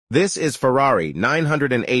This is Ferrari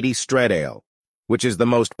 980 Stradale, which is the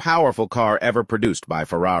most powerful car ever produced by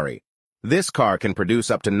Ferrari. This car can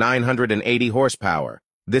produce up to 980 horsepower.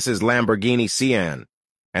 This is Lamborghini Sian,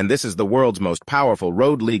 and this is the world's most powerful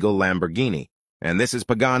road-legal Lamborghini, and this is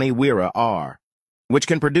Pagani Huayra R, which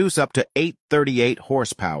can produce up to 838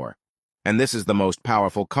 horsepower, and this is the most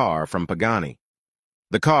powerful car from Pagani.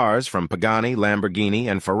 The cars from Pagani, Lamborghini,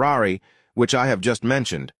 and Ferrari, which I have just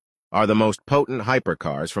mentioned, are the most potent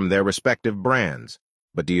hypercars from their respective brands.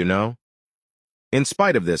 But do you know? In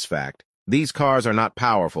spite of this fact, these cars are not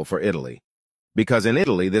powerful for Italy, because in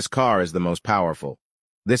Italy this car is the most powerful.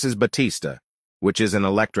 This is Battista, which is an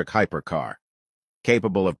electric hypercar,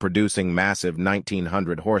 capable of producing massive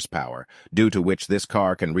 1900 horsepower, due to which this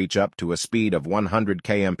car can reach up to a speed of 100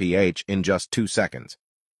 km/h in just 2 seconds.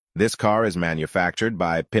 This car is manufactured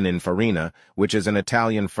by Pininfarina, which is an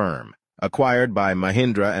Italian firm. Acquired by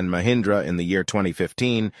Mahindra & Mahindra in the year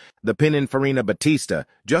 2015, the Pininfarina Battista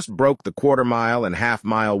just broke the quarter-mile and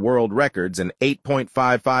half-mile world records in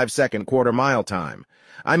 8.55-second quarter-mile time.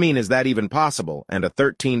 I mean, is that even possible? And a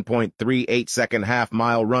 13.38-second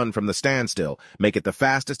half-mile run from the standstill make it the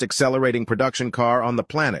fastest accelerating production car on the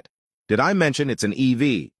planet. Did I mention it's an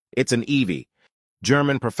EV? It's an EV.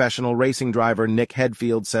 German professional racing driver Nick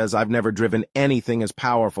Heidfeld says, "I've never driven anything as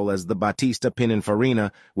powerful as the Battista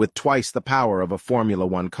Pininfarina with twice the power of a Formula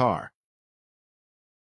One car."